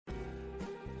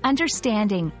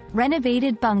Understanding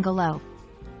Renovated Bungalow.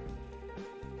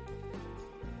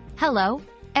 Hello,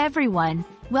 everyone.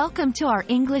 Welcome to our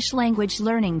English language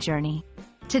learning journey.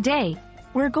 Today,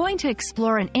 we're going to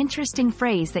explore an interesting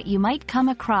phrase that you might come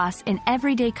across in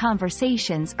everyday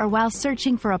conversations or while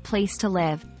searching for a place to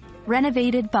live: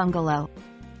 renovated bungalow.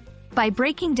 By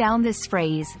breaking down this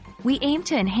phrase, we aim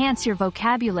to enhance your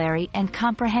vocabulary and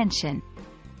comprehension.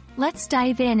 Let's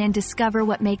dive in and discover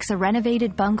what makes a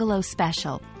renovated bungalow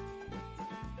special.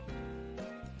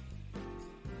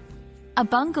 A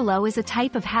bungalow is a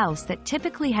type of house that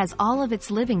typically has all of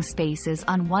its living spaces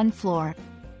on one floor.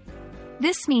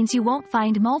 This means you won't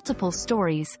find multiple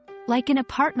stories, like in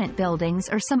apartment buildings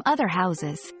or some other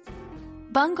houses.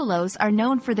 Bungalows are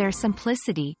known for their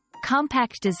simplicity,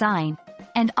 compact design,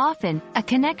 and often a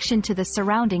connection to the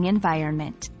surrounding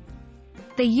environment.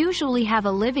 They usually have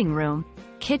a living room,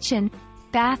 kitchen,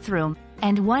 bathroom,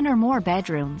 and one or more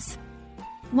bedrooms.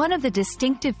 One of the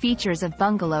distinctive features of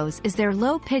bungalows is their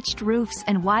low-pitched roofs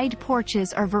and wide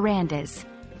porches or verandas.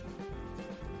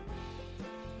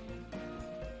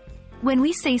 When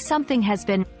we say something has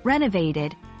been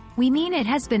renovated, we mean it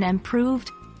has been improved,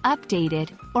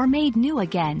 updated, or made new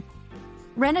again.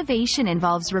 Renovation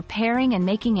involves repairing and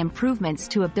making improvements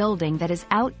to a building that is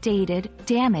outdated,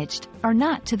 damaged, or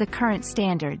not to the current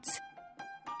standards.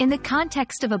 In the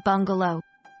context of a bungalow,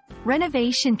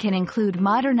 renovation can include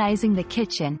modernizing the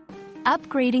kitchen,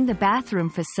 upgrading the bathroom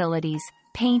facilities,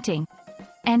 painting,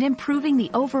 and improving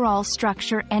the overall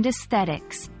structure and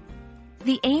aesthetics.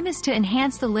 The aim is to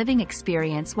enhance the living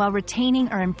experience while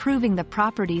retaining or improving the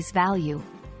property's value.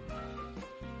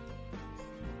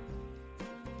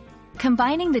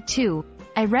 Combining the two,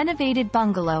 a renovated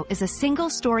bungalow is a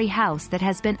single-story house that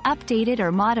has been updated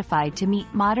or modified to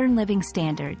meet modern living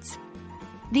standards.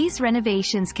 These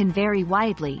renovations can vary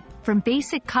widely, from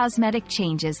basic cosmetic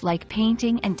changes like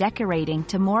painting and decorating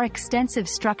to more extensive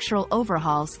structural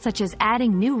overhauls such as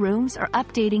adding new rooms or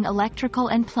updating electrical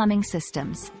and plumbing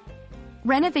systems.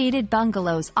 Renovated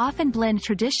bungalows often blend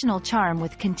traditional charm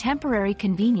with contemporary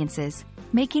conveniences,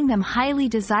 making them highly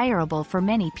desirable for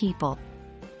many people.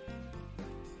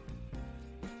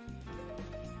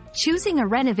 Choosing a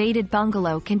renovated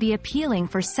bungalow can be appealing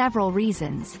for several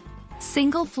reasons.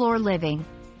 Single-floor living,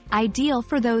 ideal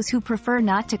for those who prefer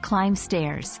not to climb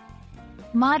stairs.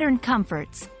 Modern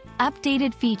comforts,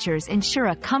 updated features ensure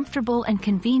a comfortable and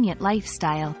convenient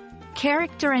lifestyle.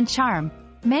 Character and charm,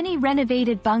 many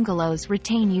renovated bungalows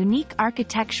retain unique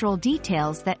architectural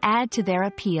details that add to their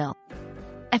appeal.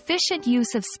 Efficient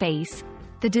use of space,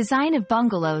 the design of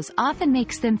bungalows often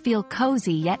makes them feel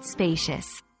cozy yet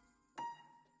spacious.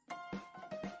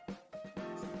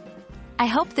 I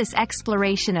hope this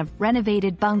exploration of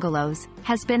renovated bungalows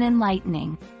has been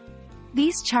enlightening.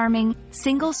 These charming,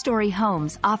 single-story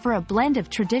homes offer a blend of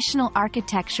traditional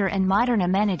architecture and modern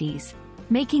amenities,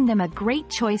 making them a great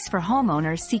choice for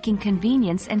homeowners seeking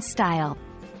convenience and style.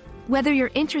 Whether you're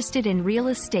interested in real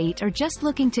estate or just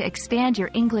looking to expand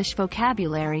your English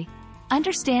vocabulary,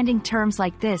 understanding terms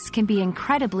like this can be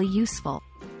incredibly useful.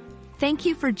 Thank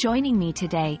you for joining me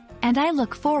today, and I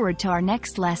look forward to our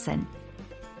next lesson.